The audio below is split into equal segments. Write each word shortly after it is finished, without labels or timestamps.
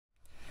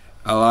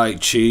I like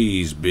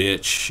cheese,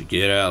 bitch.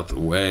 Get out the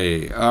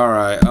way.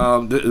 Alright,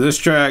 this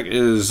track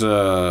is,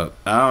 I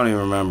don't even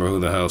remember who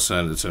the hell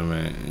sent it to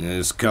me.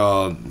 It's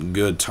called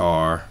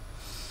Guitar.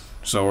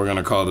 So we're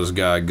gonna call this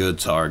guy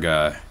Guitar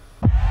Guy.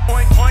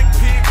 Oink, oink,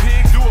 pig,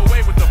 pig, do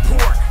away with the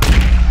pork.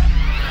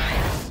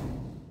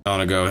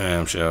 On a Go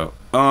Ham show.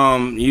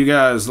 You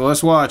guys,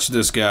 let's watch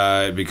this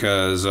guy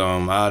because,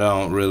 I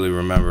don't really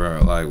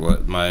remember, like,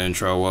 what my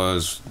intro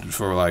was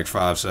for, like,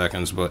 5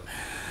 seconds, but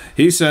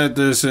he sent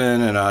this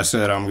in, and I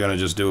said I'm gonna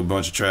just do a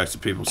bunch of tracks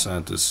that people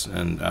sent us,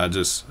 and I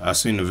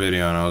seen the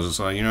video, and I was just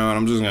like, you know what,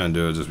 I'm just gonna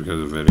do it just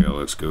because the video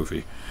looks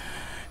goofy.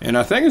 And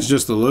I think it's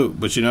just a loop,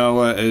 but you know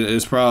what,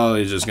 it's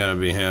probably just gonna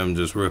be him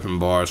just ripping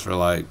bars for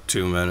like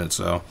 2 minutes,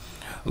 so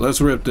let's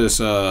rip this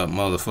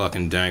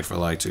motherfucking dank for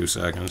like 2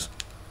 seconds.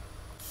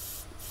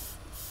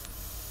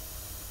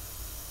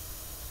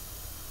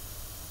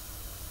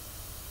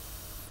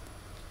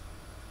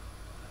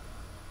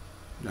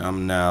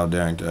 I'm now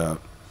danked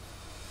out.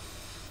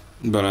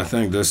 But I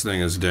think this thing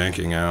is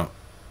danking out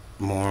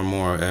more and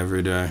more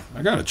every day.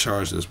 I gotta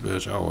charge this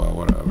bitch. Oh well,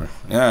 whatever.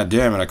 Yeah,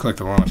 damn it, I clicked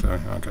the wrong thing.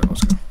 Okay,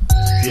 let's go.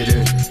 Get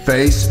it,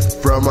 face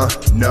from a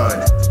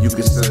nun. You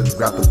can still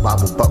grab the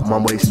Bible, but my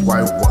waist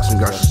white. Watching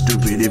guys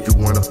stupid if you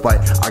wanna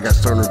fight. I got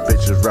stoner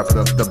bitches wrapping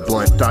up the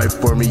blunt. Die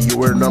for me, you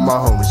were not my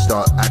homie.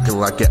 Start acting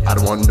like it, I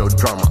don't want no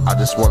drama. I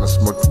just wanna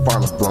smoke the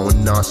final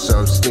blowing on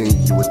some skinny.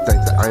 You would think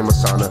that I'm a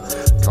sauna.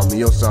 Call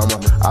me Osama.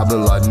 I've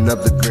been lighting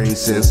up the green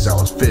since I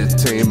was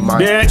 15.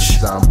 My bitch.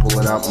 I'm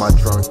pulling out my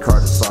trunk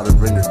card,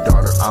 slaughtering your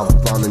daughter. I'm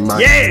flaunting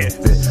my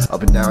fit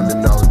up and down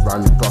and all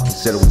around. You fucking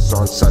said it was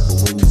on site, but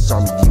when you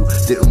saw me, you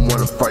didn't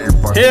wanna fight your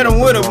buddy. Hit him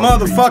with a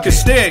motherfucking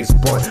stick.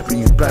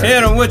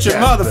 Hit him with your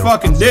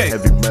motherfucking dick.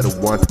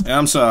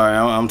 I'm sorry,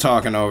 I'm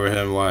talking over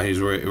him while he's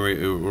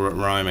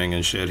rhyming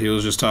and shit. He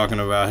was just talking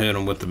about hitting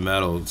him with the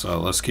metal, so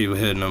let's keep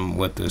hitting him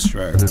with this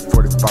track.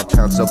 45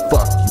 pounds of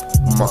fuck you,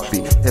 my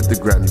feet hit the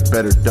ground. You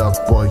better duck,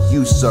 boy.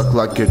 You suck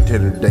like your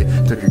dinner day.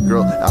 Took your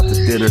girl out to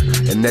dinner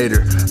and ate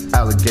her.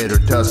 Alligator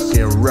tusk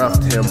and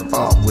roughed him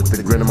up with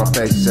the grin on my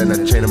face and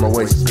a chain on my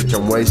waist. Bitch,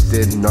 I'm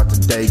wasted, not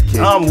today, kid.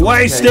 I'm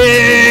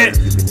wasted.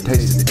 You can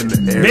taste it in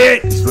the air.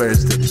 Bitch. I swear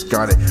that you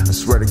got it. I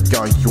swear to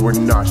God, you are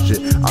not shit.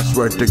 I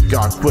swear to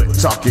God, quit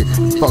talking.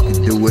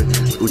 Fucking do it.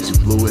 Uchi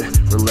blew it.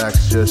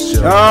 Relax, just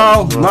chill.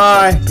 Oh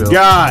my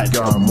God.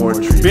 Got more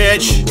trees.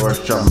 Bitch.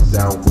 Shut me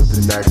down with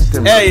the next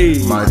timber. Hey.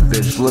 My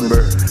bitch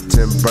limber.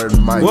 Tim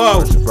Burton, my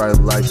bright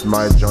lights,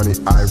 my Johnny.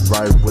 I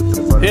ride with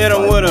the butterfly. Hit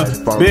him with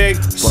a big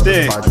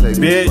stick,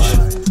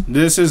 bitch.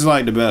 This is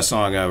like the best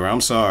song ever.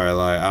 I'm sorry,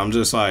 like I'm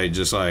just like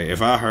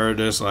if I heard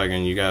this like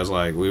and you guys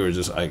like we were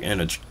just like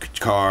in a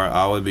car,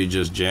 I would be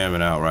just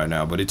jamming out right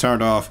now. But he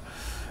turned off.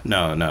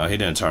 No, he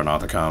didn't turn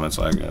off the comments.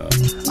 Like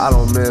I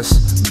don't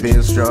miss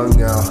being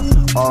strung out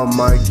on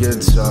my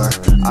guitar.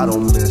 I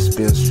don't miss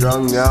being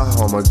strung out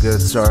on my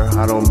guitar.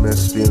 I don't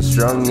miss being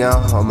strung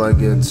out on my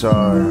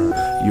guitar.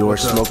 You're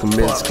smoking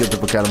mints, get the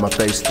fuck out of my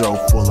face. Throw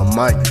full of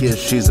my kids,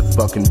 she's a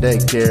fucking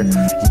daycare.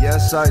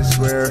 Yes, I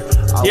swear.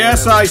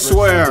 Yes, I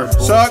swear.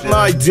 Suck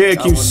my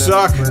dick, you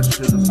suck. I don't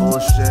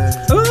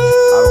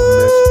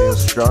miss being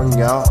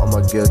strung out on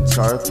my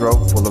guitar.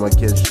 Throat full of my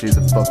kids, she's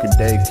a fucking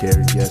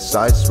daycare. Yes,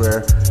 I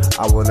swear.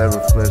 I will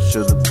never flinch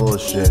to the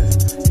bullshit.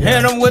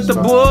 Hit him with the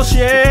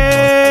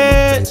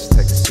bullshit.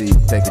 Take a seat,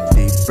 take a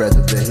deep breath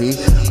of the heat.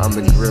 I'm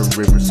the Grim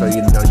Reaper, so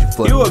you know you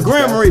flirting. You a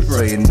Grim Reaper.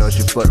 So you know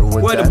she flirting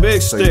with that. With a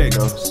big stick.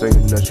 So you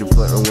know she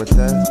flirting with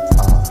that.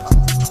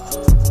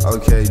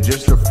 Okay,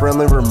 just a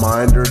friendly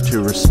reminder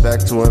to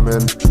respect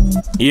women.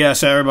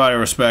 Yes, everybody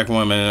respect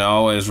women, and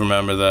always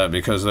remember that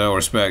because they'll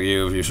respect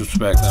you if you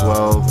respect them.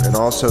 12, and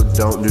also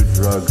don't do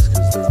drugs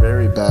because they're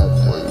very bad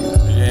for you.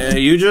 Yeah,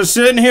 you just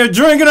sitting here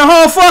drinking a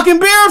whole fucking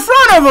beer in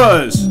front of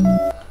us.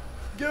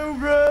 Go,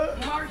 bro.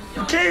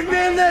 Keep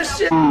in that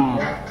shit.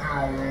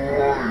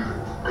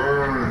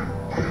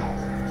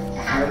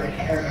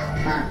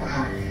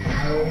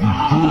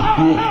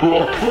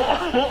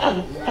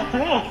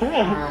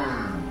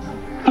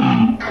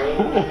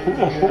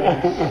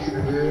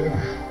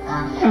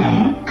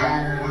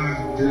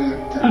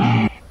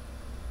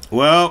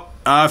 Well,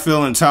 I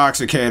feel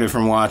intoxicated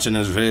from watching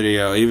this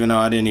video, even though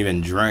I didn't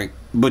even drink.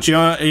 But you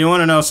want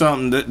to know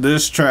something?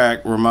 This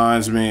track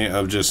reminds me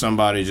of just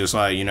somebody just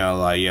like, you know,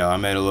 like, yo, I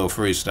made a little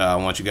freestyle. I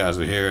want you guys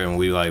to hear it, and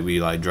we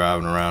like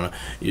driving around.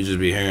 You just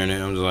be hearing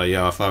it. I'm just like,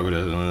 yo, I fuck with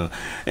this. And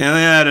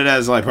then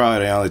that's like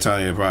probably the only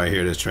time you probably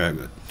hear this track.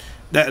 But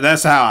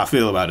that's how I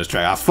feel about this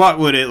track. I fuck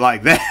with it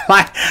like that.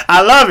 Like,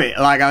 I love it.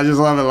 Like, I just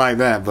love it like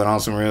that. But on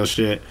some real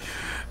shit,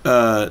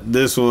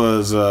 this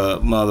was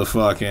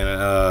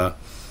motherfucking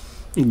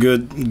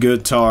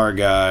Guitar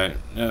Guy.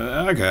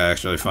 I could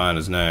actually find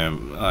his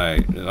name. I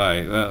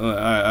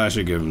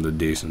should give him the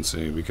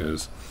decency,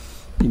 because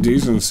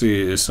decency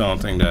is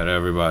something that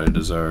everybody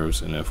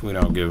deserves, and if we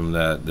don't give him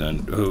that, then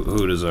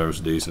who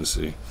deserves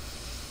decency?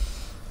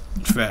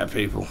 Fat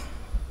people.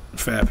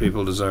 Fat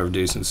people deserve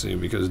decency,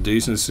 because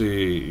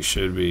decency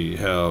should be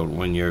held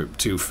when you're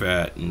too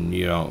fat and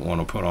you don't want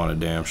to put on a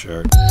damn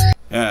shirt.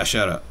 Yeah,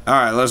 shut up.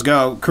 Alright, let's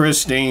go.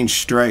 Christine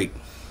Straight.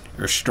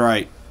 or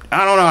Strite.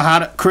 I don't know how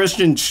to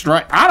Christian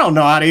Strite. I don't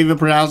know how to even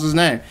pronounce his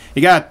name.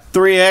 He got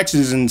 3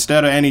 X's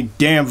instead of any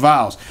damn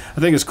vowels. I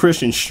think it's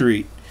Christian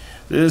Street.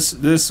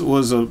 This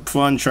was a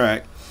fun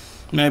track.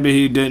 Maybe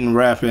he didn't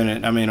rap in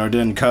it. I mean, or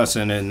didn't cuss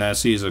in it, and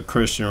that's he's a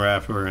Christian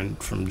rapper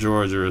and from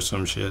Georgia or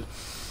some shit.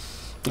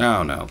 I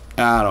don't know.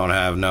 I don't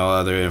have no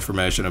other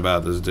information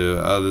about this dude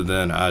other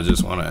than I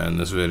just want to end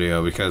this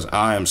video because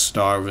I am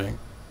starving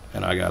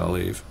and I gotta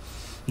leave.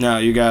 Now,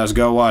 you guys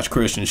go watch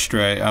Christian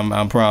Straight.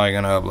 I'm probably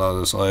gonna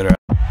upload this later.